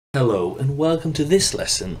Hello and welcome to this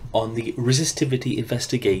lesson on the resistivity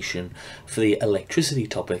investigation for the electricity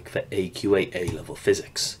topic for AQA A-Level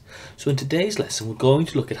Physics. So in today's lesson we're going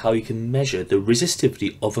to look at how you can measure the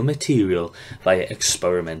resistivity of a material via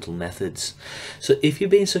experimental methods. So if you've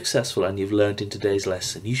been successful and you've learned in today's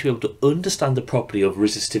lesson, you should be able to understand the property of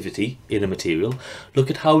resistivity in a material, look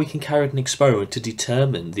at how we can carry out an experiment to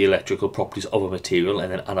determine the electrical properties of a material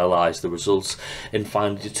and then analyse the results, and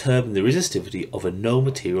finally determine the resistivity of a known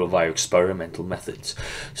material via experimental methods.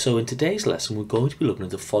 So in today's lesson we're going to be looking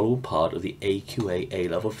at the following part of the AQA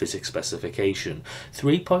A-Level Physics specification,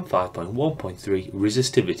 3.5.1.3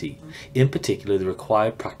 resistivity, in particular the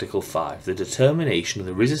required practical 5, the determination of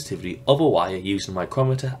the resistivity of a wire using a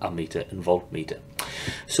micrometer, ammeter and voltmeter.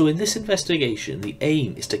 So in this investigation the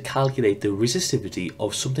aim is to calculate the resistivity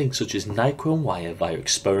of something such as nichrome wire via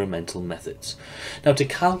experimental methods. Now to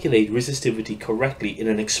calculate resistivity correctly in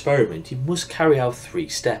an experiment you must carry out 3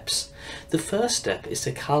 steps. The first step is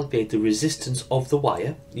to calculate the resistance of the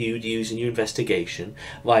wire you'd use in your investigation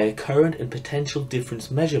via current and potential difference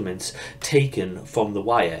measurements taken from the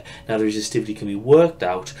wire. Now the resistivity can be worked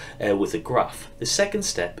out with a graph. The second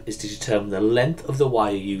step is to determine the length of the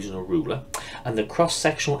wire using a ruler and the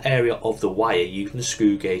cross-sectional area of the wire using a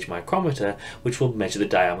screw gauge micrometer, which will measure the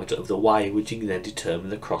diameter of the wire, which you can then determine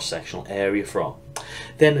the cross-sectional area from.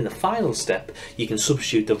 Then in the final step you can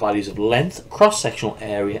substitute the values of length, cross-sectional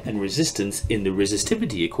area and resistance in the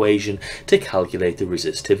resistivity equation to calculate the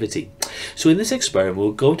resistivity. So in this experiment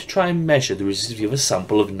we're going to try and measure the resistivity of a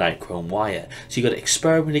sample of nichrome wire. So you've got to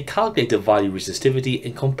experimentally calculate the value resistivity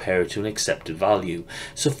and compare it to an accepted value.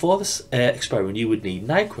 So for this experiment you would need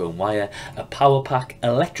nichrome wire, a power pack,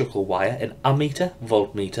 electrical wire, an ammeter,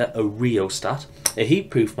 voltmeter, a rheostat, a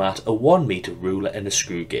heat-proof mat, a 1 meter ruler and a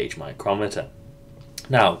screw gauge micrometer.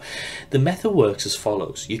 Now, the method works as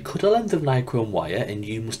follows. You cut a length of nichrome wire and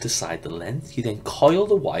you must decide the length. You then coil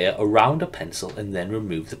the wire around a pencil and then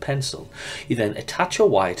remove the pencil. You then attach a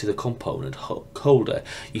wire to the component holder.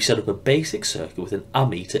 You set up a basic circuit with an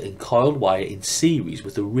ammeter and coiled wire in series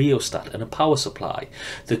with a rheostat and a power supply.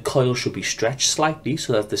 The coil should be stretched slightly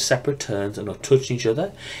so that the separate turns are not touching each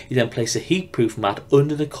other. You then place a heat-proof mat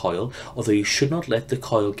under the coil, although you should not let the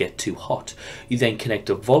coil get too hot. You then connect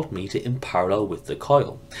a voltmeter in parallel with the coil.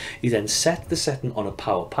 You then set the setting on a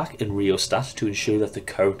power pack and rheostat to ensure that the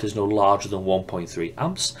current is no larger than 1.3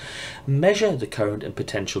 amps. Measure the current and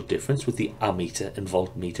potential difference with the ammeter and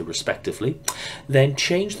voltmeter respectively. Then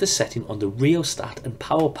change the setting on the rheostat and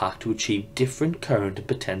power pack to achieve different current and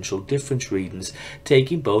potential difference readings,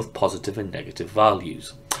 taking both positive and negative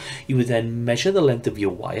values. You would then measure the length of your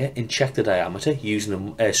wire and check the diameter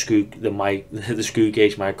using the screw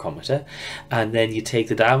gauge micrometer, and then you take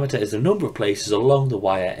the diameter as the number of places along the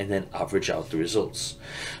wire and then average out the results.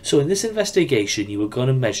 So in this investigation you are going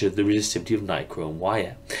to measure the resistivity of nichrome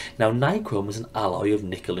wire. Now nichrome is an alloy of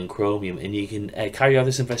nickel and chromium, and you can carry out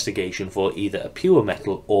this investigation for either a pure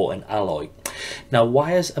metal or an alloy. Now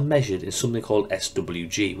wires are measured in something called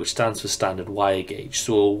SWG, which stands for standard wire gauge.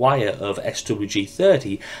 So a wire of SWG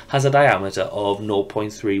 30 has a diameter of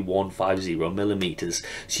 0.3150 millimeters,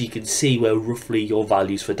 so you can see where roughly your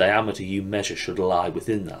values for diameter you measure should lie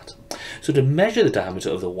within that. So to measure the diameter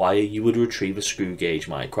of the wire you would retrieve a screw gauge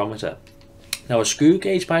micrometer. Now a screw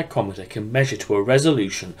gauge micrometer can measure to a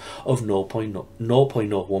resolution of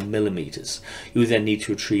 0.01 millimeters. You would then need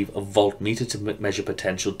to retrieve a voltmeter to measure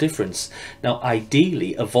potential difference. Now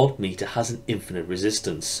ideally a voltmeter has an infinite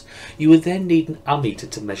resistance. You would then need an ammeter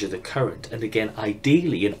to measure the current, and again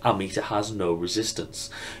ideally an ammeter has no resistance.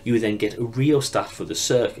 You would then get a rheostat for the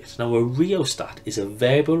circuit. Now a rheostat is a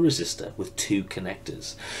variable resistor with 2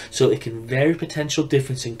 connectors, so it can vary potential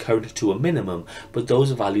difference in current to a minimum, but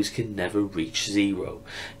those values can never reach 0.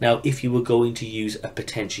 Now if you were going to use a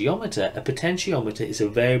potentiometer is a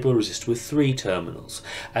variable resistor with 3 terminals,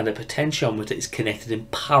 and a potentiometer is connected in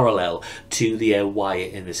parallel to the wire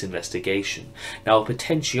in this investigation. Now a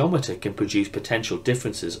potentiometer can produce potential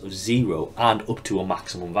differences of 0 and up to a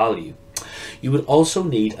maximum value. You would also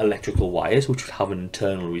need electrical wires, which would have an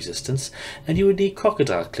internal resistance, and you would need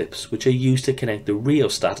crocodile clips, which are used to connect the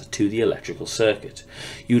rheostat to the electrical circuit.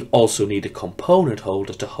 You would also need a component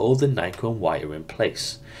holder to hold the nichrome wire in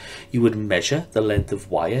place. You would measure the length of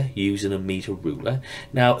wire using a meter ruler.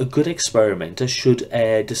 Now a good experimenter should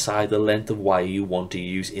decide the length of wire you want to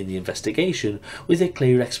use in the investigation with a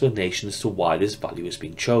clear explanation as to why this value has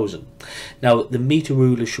been chosen. Now the meter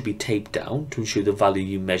ruler should be taped down to ensure the value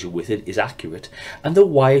you measure with it is accurate, and the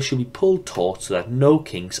wire should be pulled taut so that no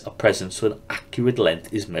kinks are present, so an accurate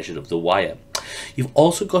length is measured of the wire. You've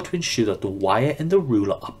also got to ensure that the wire and the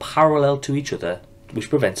ruler are parallel to each other which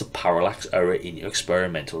prevents a parallax error in your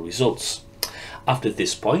experimental results. After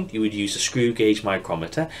this point, you would use a screw gauge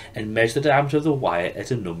micrometer and measure the diameter of the wire at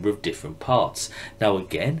a number of different parts. Now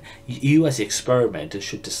again, you as the experimenter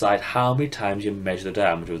should decide how many times you measure the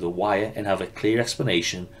diameter of the wire and have a clear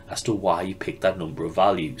explanation as to why you picked that number of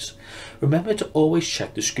values. Remember to always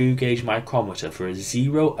check the screw gauge micrometer for a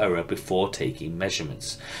zero error before taking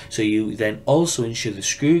measurements. So you then also ensure the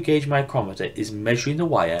screw gauge micrometer is measuring the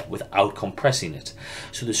wire without compressing it.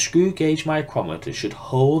 So the screw gauge micrometer should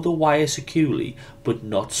hold the wire securely but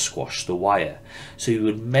not squash the wire. So you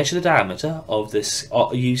would measure the diameter of this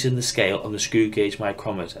using the scale on the screw gauge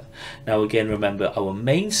micrometer. Now again, remember our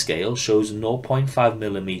main scale shows 0.5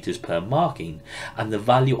 millimeters per marking, and the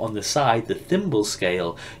value on the side, the thimble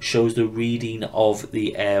scale, shows the reading of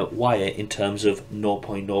the wire in terms of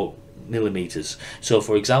 0.0 millimeters. So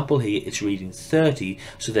for example here it's reading 30,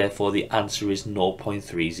 so therefore the answer is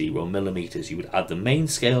 0.30 millimeters. You would add the main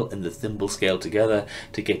scale and the thimble scale together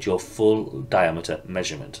to get your full diameter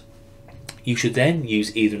measurement. You should then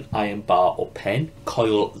use either an iron bar or pen,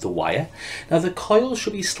 coil the wire. Now the coils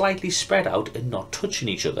should be slightly spread out and not touching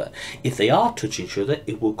each other. If they are touching each other,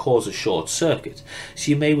 it will cause a short circuit. So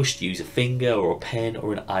you may wish to use a finger or a pen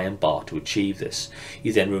or an iron bar to achieve this.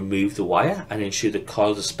 You then remove the wire and ensure the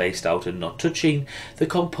coils are spaced out and not touching. The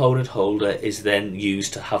component holder is then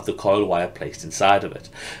used to have the coil wire placed inside of it.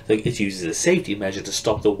 It uses a safety measure to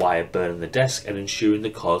stop the wire burning the desk and ensuring the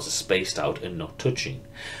coils are spaced out and not touching.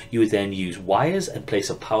 You would then use wires and place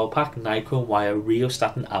a power pack, nichrome wire,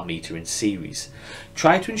 rheostat and ammeter in series.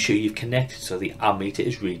 Try to ensure you've connected so the ammeter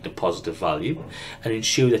is reading a positive value, and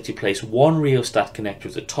ensure that you place one rheostat connector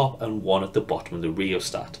at the top and one at the bottom of the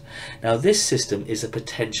rheostat. Now this system is a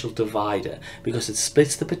potential divider because it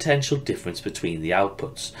splits the potential difference between the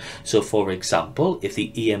outputs. So for example, if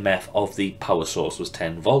the EMF of the power source was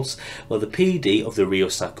 10 volts, well the PD of the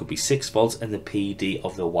rheostat could be 6 volts and the PD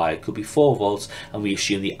of the wire could be 4 volts, and we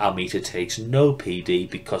assume the ammeter takes no PD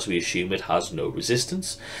because we assume it has no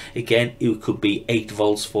resistance. Again, it could be 8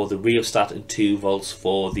 volts for the rheostat and 2 volts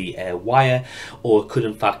for the wire, or it could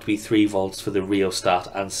in fact be 3 volts for the rheostat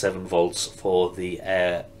and 7 volts for the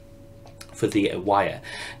wire.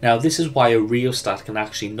 Now this is why a rheostat can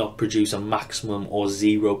actually not produce a maximum or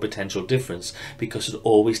zero potential difference, because it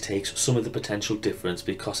always takes some of the potential difference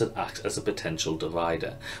because it acts as a potential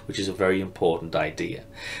divider, which is a very important idea.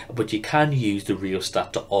 But you can use the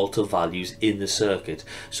rheostat to alter values in the circuit,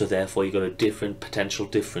 so therefore you've got a different potential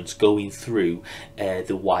difference going through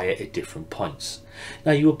the wire at different points.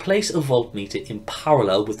 Now you will place a voltmeter in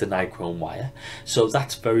parallel with the nichrome wire, so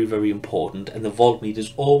that's very, very important, and the voltmeter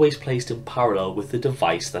is always placed in parallel with the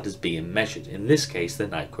device that is being measured, in this case the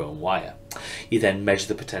nichrome wire. You then measure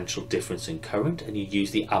the potential difference in current, and you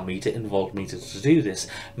use the ammeter and voltmeter to do this,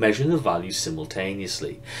 measuring the values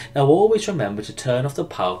simultaneously. Now always remember to turn off the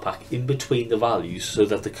power pack in between the values so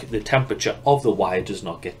that the temperature of the wire does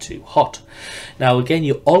not get too hot. Now again,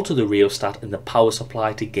 you alter the rheostat and the power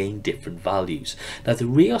supply to gain different values. Now the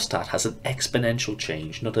rheostat has an exponential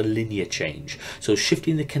change, not a linear change, so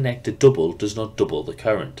shifting the connector double does not double the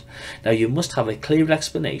current. Now you must have a clear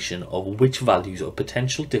explanation of which values of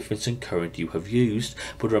potential difference in current you have used,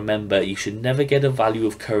 but remember you should never get a value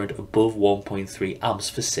of current above 1.3 amps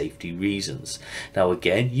for safety reasons. Now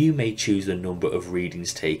again, you may choose the number of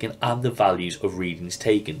readings taken and the values of readings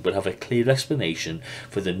taken, but have a clear explanation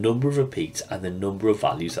for the number of repeats and the number of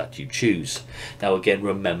values that you choose. Now again,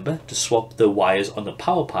 remember to swap the wires on the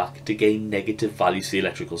power pack to gain negative values for the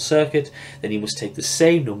electrical circuit. Then you must take the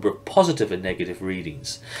same number of positive and negative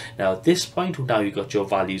readings. Now at this point, now you've got your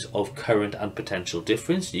values of current and potential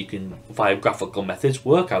difference. You can, via graphical methods,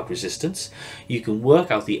 work out resistance. You can work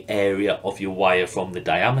out the area of your wire from the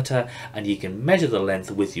diameter, and you can measure the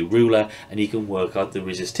length with your ruler, and you can work out the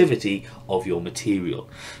resistivity of your material.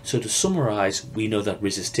 So to summarize, we know that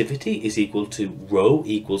resistivity is equal to rho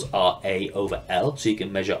equals RA over L. So you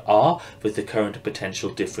can measure R with the current and potential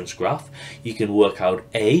difference graph. You can work out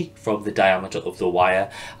A from the diameter of the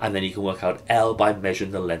wire, and then you can work out L by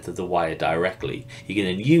measuring the length of the wire directly. You can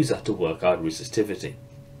then use that to work out resistivity.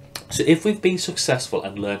 So if we've been successful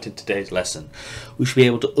and learnt in today's lesson, we should be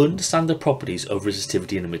able to understand the properties of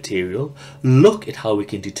resistivity in a material, look at how we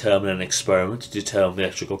can determine an experiment to determine the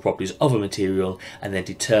electrical properties of a material, and then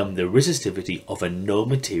determine the resistivity of a known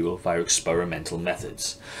material via experimental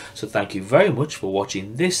methods. So thank you very much for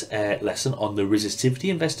watching this lesson on the resistivity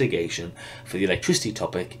investigation for the electricity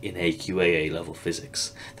topic in AQA A-Level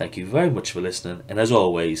Physics. Thank you very much for listening, and as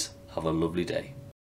always, have a lovely day.